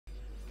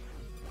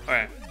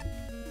Okay.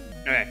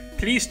 Okay.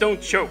 Please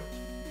don't choke.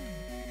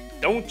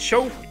 Don't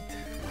choke it.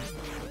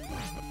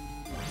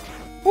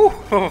 Whew.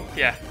 Oh,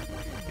 yeah.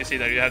 You see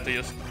that you have to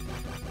just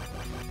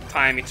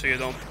time it so you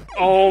don't.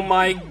 Oh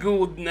my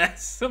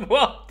goodness.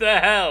 What the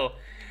hell?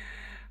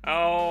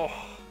 Oh.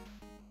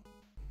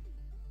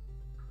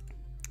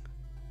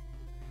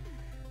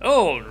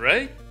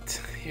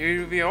 Alright.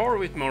 Here we are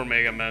with more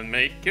Mega Man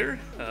Maker.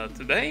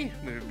 Today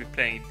we will be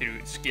playing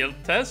through Skill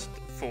Test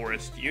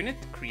Forest Unit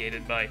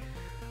created by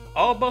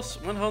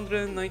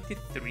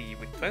Abas193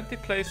 with 20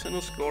 plays and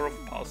a score of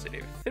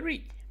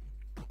 +3.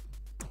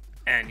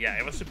 And yeah,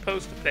 I was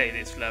supposed to play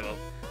this level.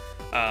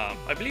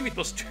 I believe it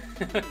was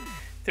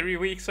 3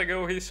 weeks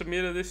ago he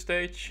submitted this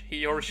stage,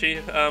 he or she.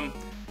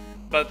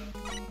 But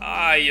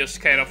I just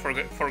kind of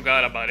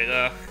forgot about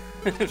it.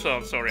 So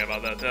I'm sorry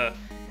about that.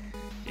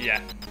 Yeah.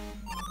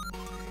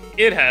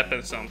 It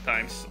happens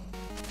sometimes.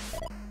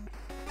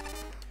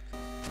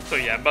 So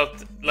yeah,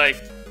 but like,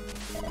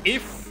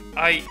 if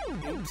I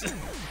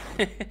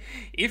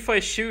if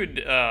I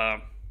should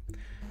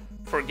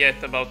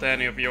forget about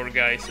any of your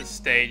guys'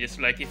 stages,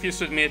 like if you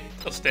submit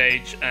a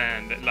stage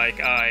and like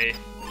I,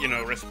 you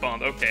know,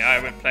 respond, okay, I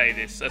will play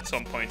this at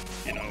some point,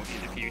 you know,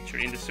 in the future,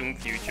 in the soon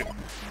future,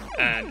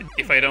 and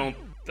if I don't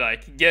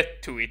like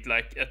get to it,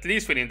 like at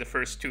least within the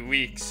first 2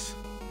 weeks,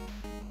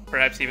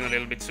 perhaps even a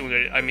little bit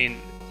sooner, I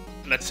mean,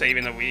 let's say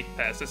even a week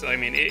passes, I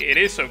mean, it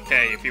is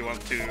okay if you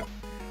want to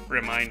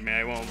remind me.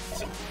 I won't.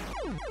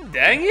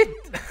 Dang it!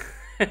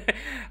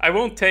 I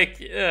won't take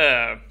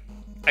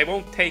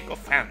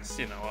offense,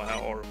 you know,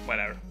 or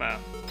whatever.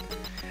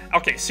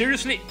 Okay,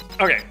 seriously.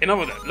 Okay,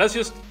 enough of that. Let's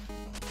just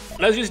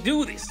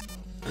do this.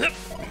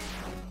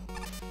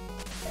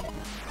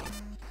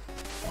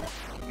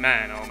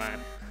 Man, oh man.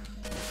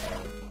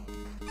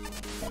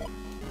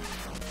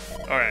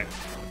 All right.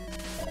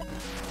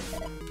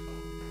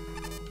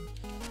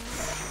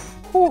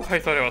 Whew, I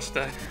thought I was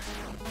dead.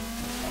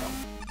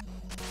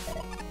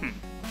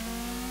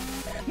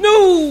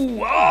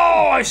 No!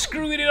 Oh, I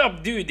screwed it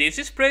up, dude. This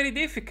is pretty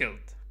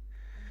difficult.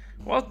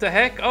 What the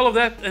heck? All of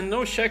that and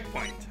no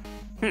checkpoint.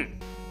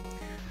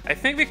 I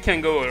think we can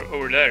go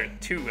over there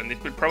too, and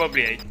it will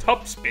probably be a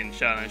top spin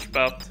challenge,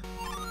 but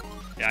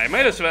yeah, I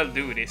might as well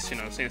do this, you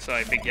know, since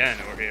I began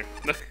over here.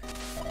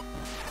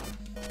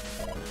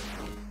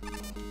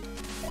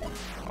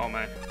 Oh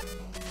man.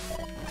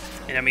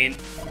 And I mean,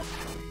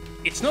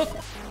 it's not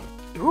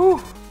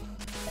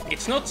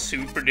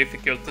super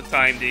difficult to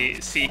time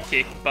the C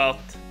kick, but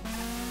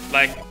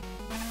like,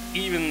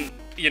 even,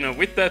 you know,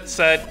 with that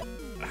said,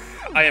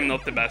 I am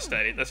not the best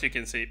at it, as you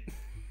can see.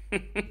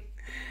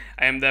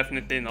 I am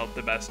definitely not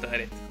the best at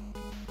it.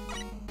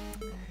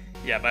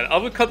 Yeah, but I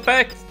will cut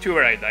back to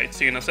where I died.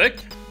 See you in a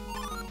sec.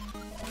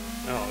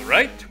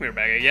 Alright, we're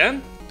back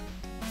again.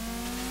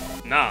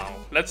 Now,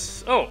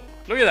 let's... Oh,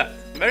 look at that.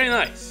 Very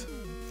nice.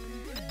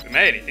 We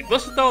made it. It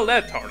wasn't all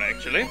that hard,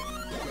 actually.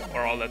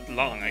 Or all that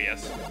long, I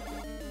guess.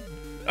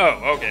 Oh,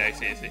 okay, I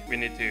see. We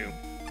need to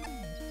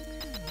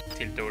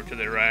tilt over to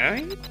the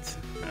right.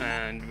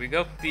 And we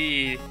got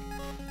the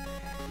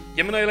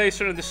Gemini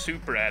laser and the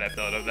super adapt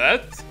out of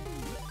that.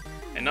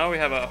 And now we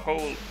have a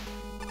whole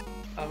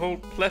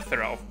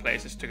plethora of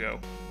places to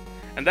go.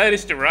 And that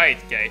is the right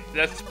gate.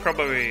 That's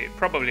probably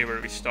where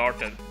we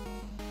started.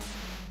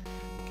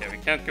 Okay, we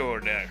can't go over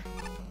there.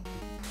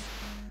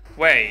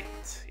 Wait,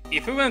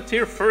 if we went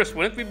here first,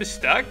 wouldn't we be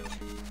stuck?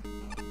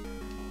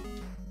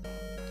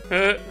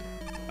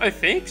 I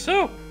think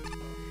so.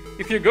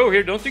 If you go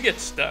here, don't you get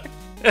stuck?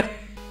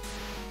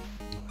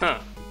 Huh.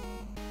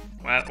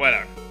 Well,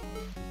 whatever.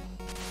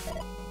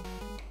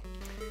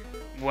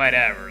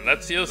 Whatever.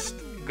 Let's just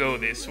go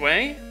this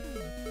way.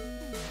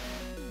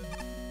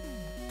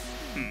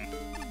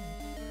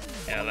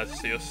 Yeah,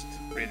 let's just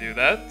redo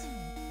that.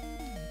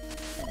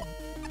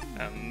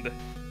 And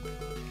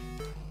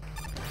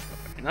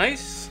very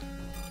nice.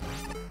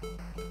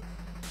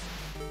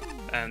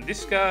 And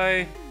this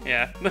guy,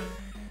 yeah.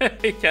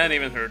 He can't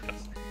even hurt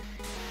us.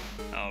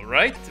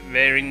 Alright,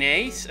 very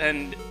nice,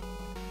 and...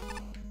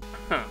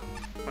 Huh.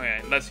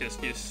 Okay, let's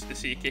just use the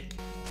C-kick.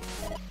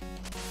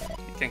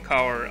 It can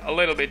cover a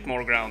little bit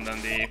more ground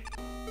than the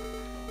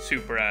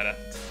super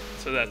adapt.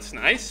 So that's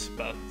nice,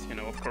 but, you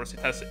know, of course it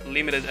has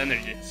limited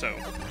energy, so...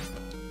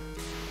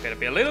 Gotta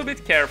be a little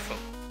bit careful.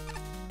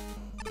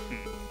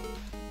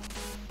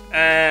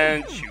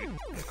 And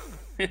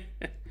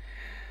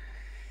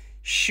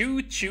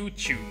shoot.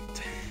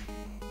 Shoot.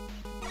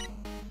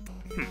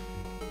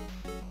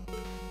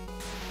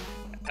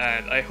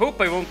 And I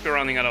hope I won't be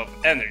running out of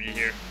energy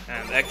here.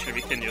 And actually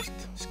we can just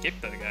skip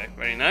that guy.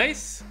 Very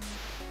nice.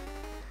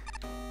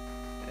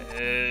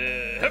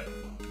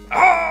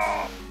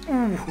 Oh!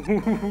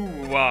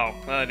 Wow,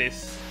 that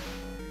is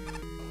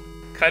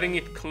cutting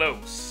it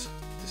close,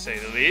 to say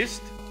the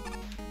least.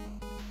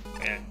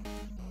 Yeah.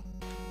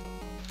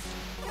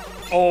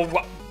 Oh,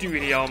 what?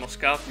 Dude, he almost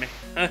got me.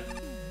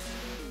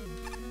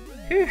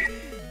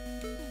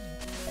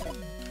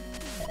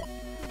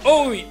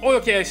 Oh,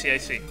 okay, I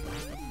see.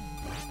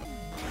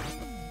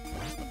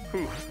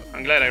 Whew,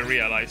 I'm glad I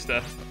realized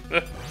that.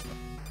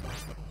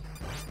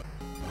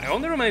 I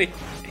wonder how many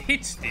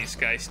hits these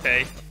guys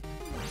take.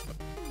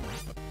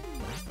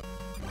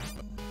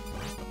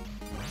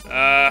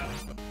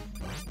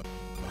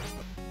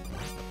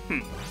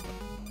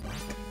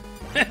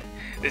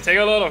 They take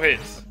a lot of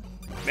hits.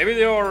 Maybe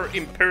they are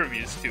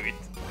impervious to it.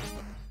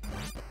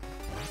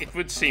 It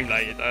would seem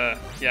like it.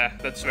 Yeah,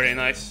 that's very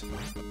nice.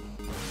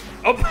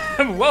 Oh,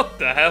 what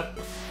the hell?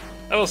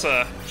 That was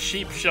a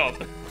cheap shot.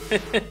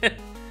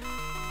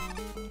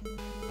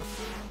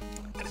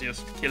 Let's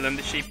just kill them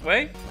the cheap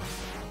way.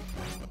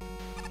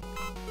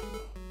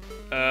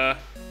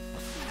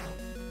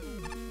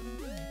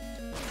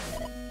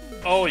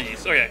 Oh,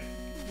 yes, okay.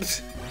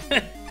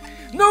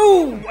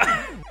 No!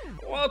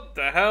 What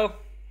the hell?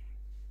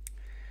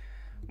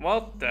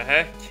 What the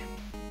heck?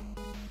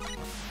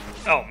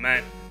 Oh,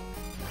 man.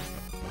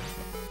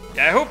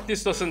 Yeah, I hope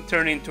this doesn't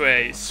turn into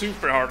a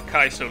super hard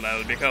Kaizo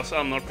level, because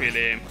I'm not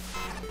really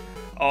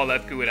all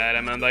that good at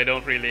them, and I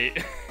don't really,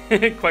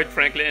 quite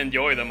frankly,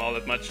 enjoy them all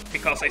that much,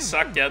 because I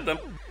suck at them.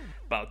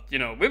 But, you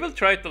know, we will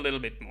try it a little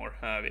bit more.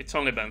 It's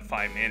only been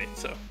 5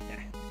 minutes, so, yeah.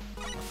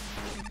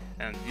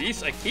 And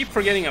these, I keep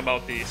forgetting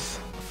about these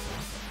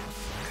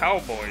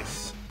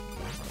cowboys.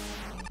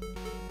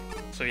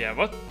 So, yeah,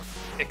 what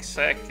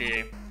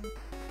exactly...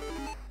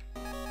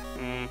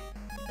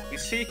 we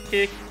see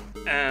kick,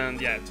 and,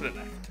 yeah, to the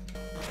left.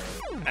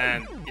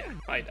 And, yeah,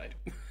 I died.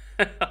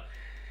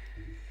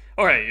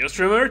 Okay, just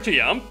remember to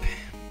jump.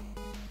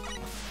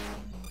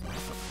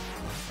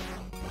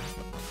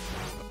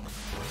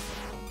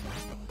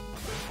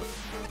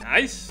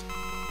 Nice.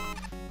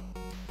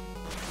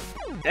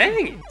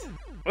 Dang it.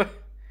 What?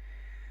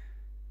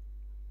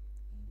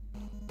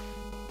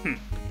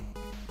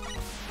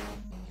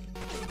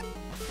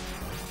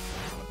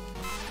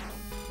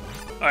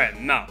 Alright,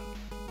 now.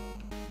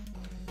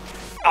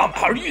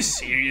 Are you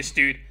serious,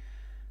 dude?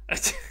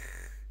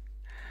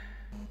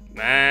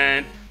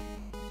 Man.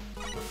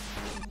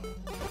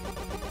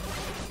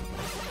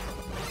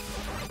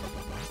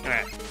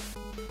 Alright.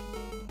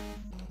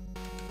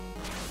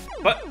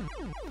 But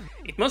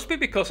it must be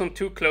because I'm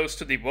too close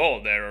to the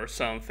wall there or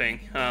something.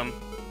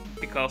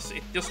 Because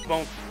it just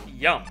won't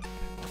jump.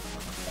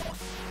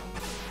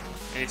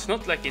 And it's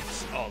not like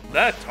it's all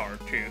that hard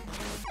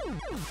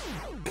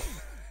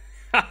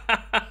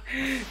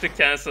to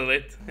cancel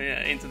it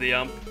into the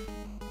jump.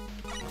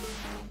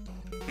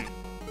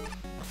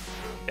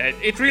 Yeah,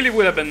 it really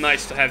would have been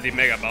nice to have the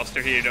Mega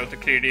Buster here though to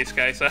clear these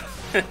guys. But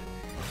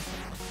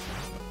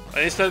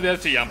instead we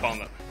have to jump on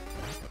them.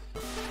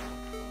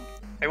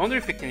 I wonder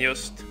if we can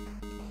just...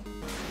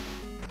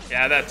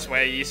 Yeah, that's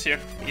way easier.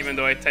 Even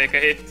though I take a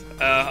hit,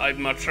 I'd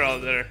much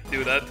rather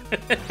do that.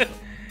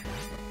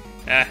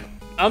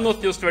 I'm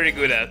not just very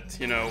good at,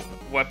 you know,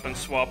 weapon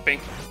swapping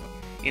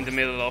in the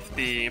middle of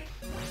the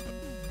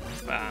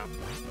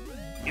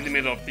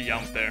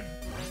jump there.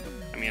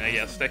 I mean, I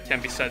guess that can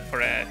be said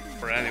for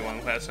anyone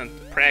who hasn't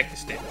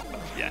practiced it.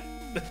 But yeah.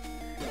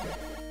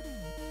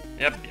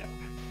 Yep.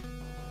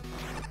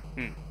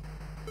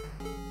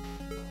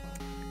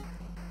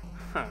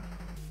 Huh.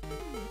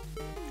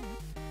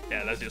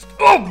 Yeah, let's just...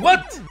 Oh,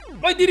 what?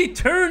 Why did he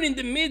turn in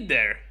the mid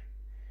there?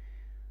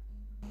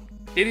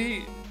 Did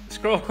he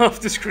scroll off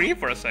the screen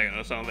for a second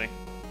or something?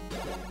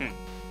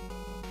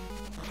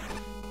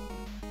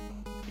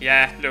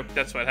 Yeah, look,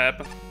 that's what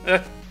happened.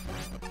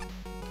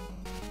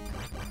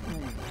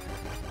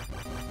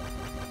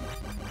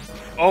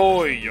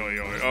 Oi,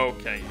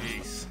 okay,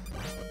 yeez.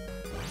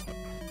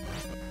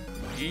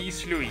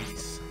 Yeez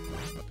Louise.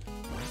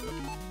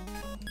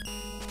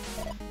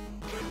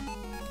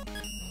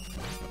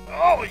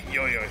 Oh,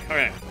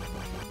 okay.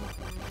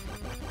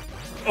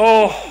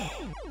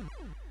 Oh,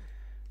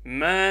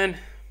 man.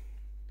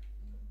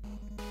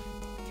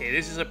 Okay,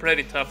 this is a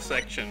pretty tough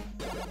section.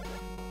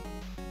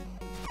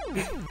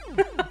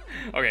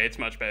 Okay, it's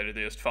much better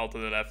to just fall to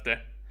the left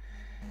there.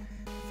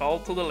 Fall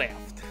to the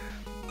left.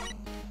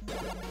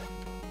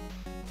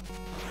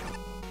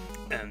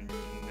 And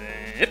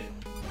then...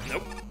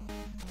 Nope.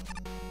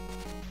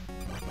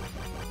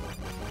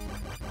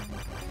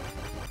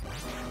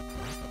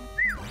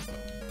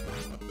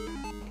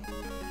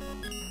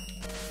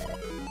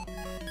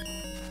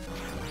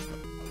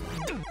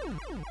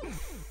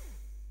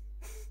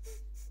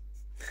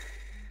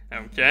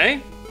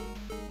 Okay.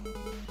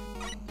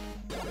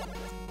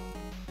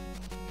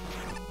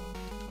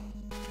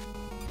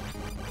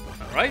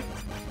 All right.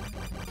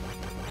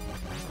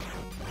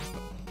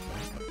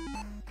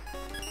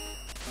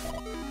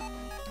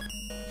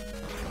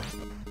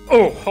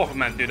 Oh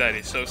man, dude, that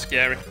is so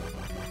scary.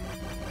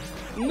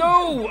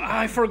 No,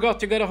 I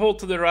forgot you gotta hold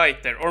to the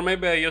right there. Or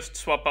maybe I just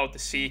swap out the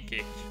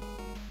C-kick.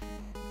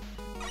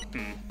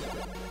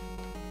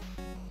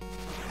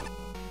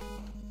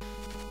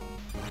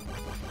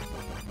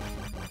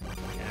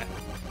 Yeah,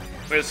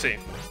 we'll see.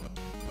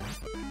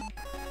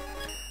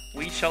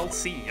 We shall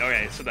see.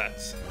 Okay, so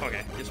that's...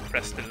 Okay, just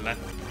press the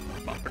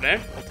left bumper there.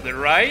 Hold to the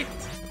right.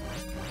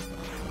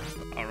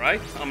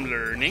 Alright, I'm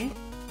learning.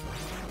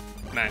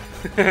 Man,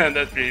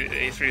 that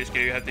really is really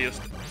scary. You have to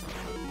just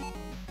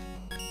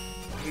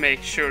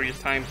make sure you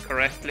time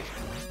correctly.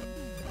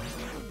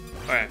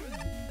 Okay.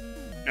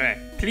 Okay.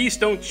 Please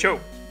don't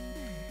choke.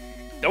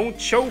 Don't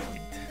choke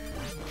it.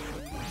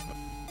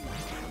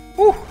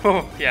 Whew.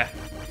 Oh, yeah.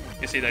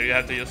 You see that you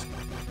have to just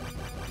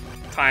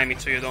time it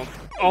so you don't.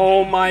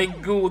 Oh my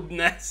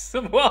goodness.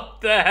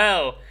 What the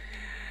hell?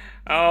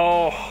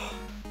 Oh.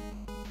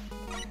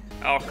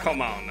 Oh,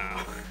 come on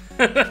now.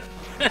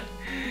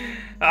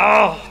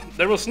 Oh,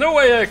 there was no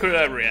way I could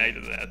have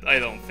reacted to that, I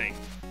don't think.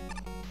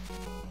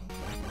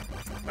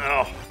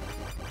 Oh.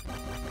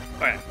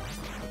 Okay.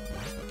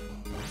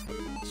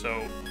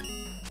 So,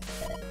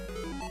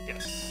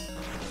 yes.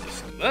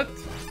 Just do that.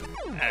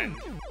 And,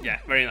 yeah,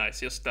 very nice,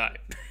 just die.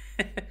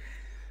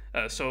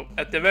 So,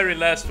 at the very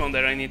last one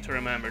there, I need to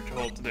remember to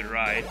hold to the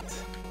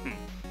right.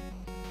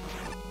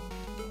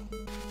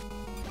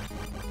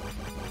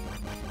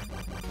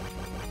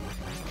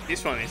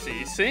 This one is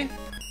easy.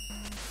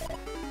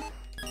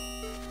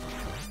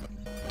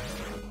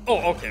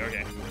 Oh, okay,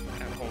 okay.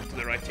 And hold to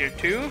the right here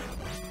too.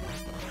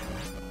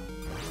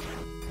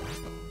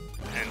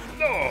 And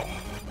oh,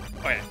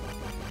 okay.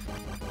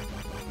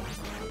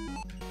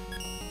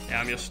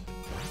 Yeah, I'm just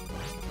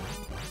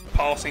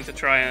pausing to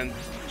try and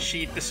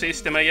cheat the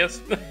system, I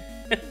guess.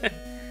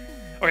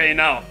 Okay,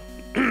 now.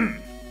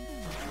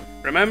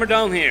 Remember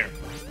down here.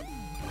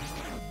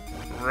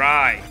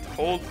 Right.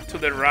 Hold to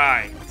the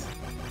right.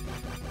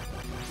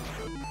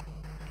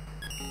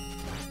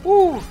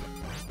 Woo!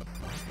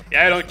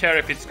 Yeah, I don't care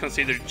if it's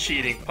considered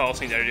cheating,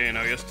 pausing there, you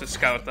know, just to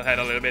scout ahead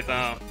a little bit.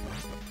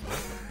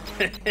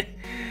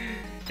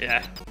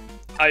 Yeah,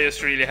 I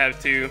just really have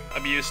to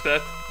abuse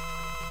that.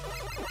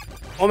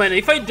 Oh man,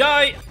 if I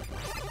die...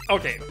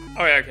 Okay,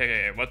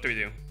 okay, what do we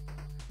do?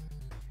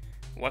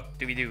 What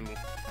do we do?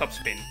 Top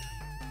spin.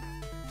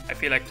 I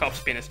feel like top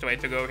spin is the way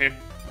to go here.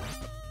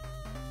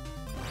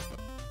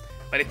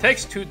 But it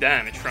takes 2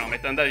 damage from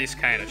it, and that is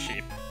kind of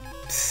cheap.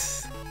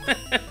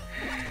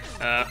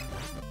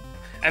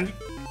 And...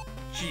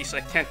 Jeez,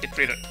 I can't get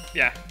rid of...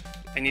 Yeah,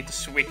 I need to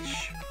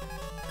switch.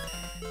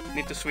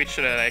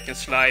 So that I can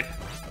slide.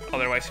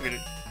 Otherwise it will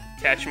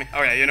catch me.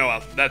 Oh yeah, you know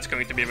what? That's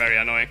going to be very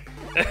annoying.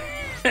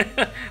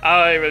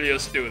 I will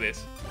just do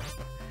this.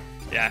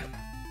 Yeah.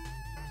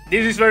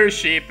 This is very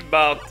cheap,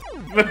 but...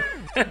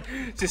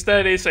 since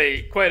that is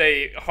quite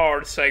a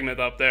hard segment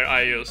up there,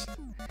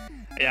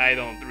 yeah, I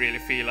don't really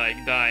feel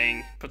like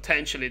dying,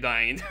 potentially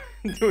dying,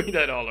 doing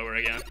that all over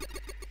again.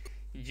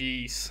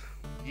 Jeez.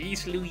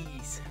 Jeez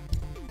Louise.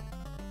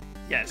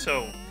 Yeah,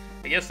 so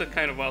I guess that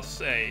kind of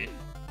was a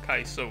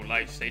Kaizo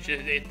life stage.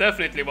 It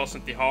definitely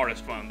wasn't the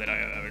hardest one that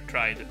I ever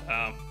tried.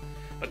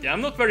 But yeah,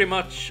 I'm not very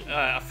much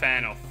a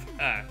fan of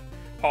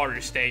harder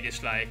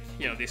stages like,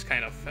 you know, this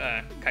kind of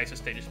Kaizo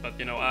stages. But,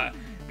 you know,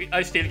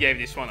 I still gave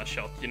this one a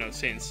shot, you know,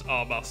 since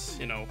Abbas,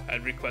 you know,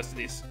 had requested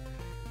this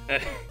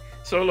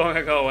so long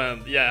ago.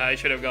 And yeah, I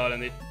should have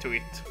gotten it to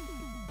it,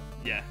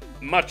 yeah,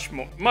 much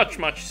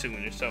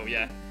sooner. So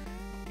yeah,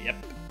 yep.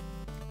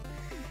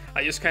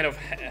 I just kind of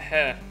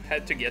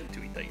had to get to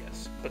it, I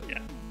guess. But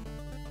yeah.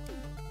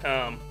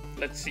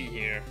 Let's see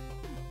here.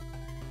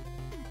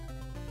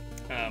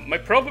 My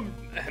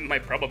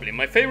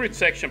favorite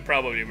section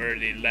probably were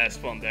the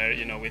last one there,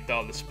 you know, with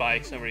all the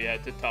spikes and where you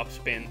had to top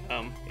spin.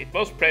 It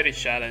was pretty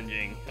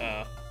challenging,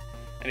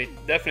 and it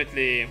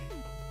definitely,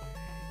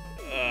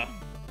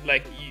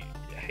 like,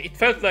 it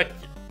felt like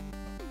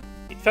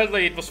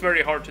it was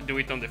very hard to do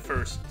it on the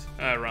first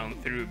round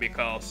through,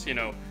 because, you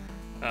know,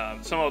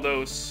 some of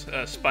those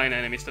spine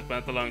enemies that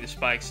went along the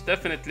spikes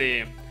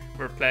definitely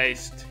were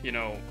placed, you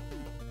know,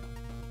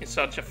 in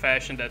such a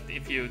fashion that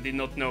if you did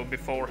not know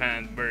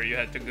beforehand where you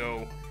had to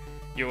go,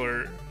 you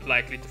were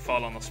likely to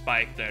fall on a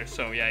spike there.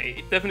 So yeah,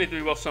 it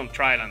definitely was some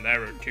trial and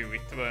error to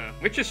it,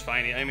 which is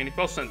fine. I mean, it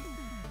wasn't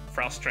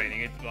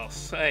frustrating. It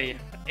was a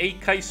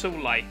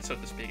Kaizo light, so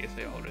to speak, as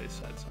I already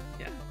said. So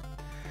yeah.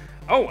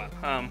 Oh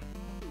well.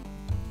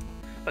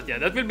 But yeah,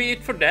 that will be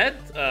it for that.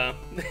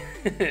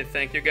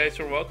 Thank you guys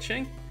for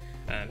watching,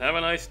 and have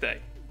a nice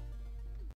day.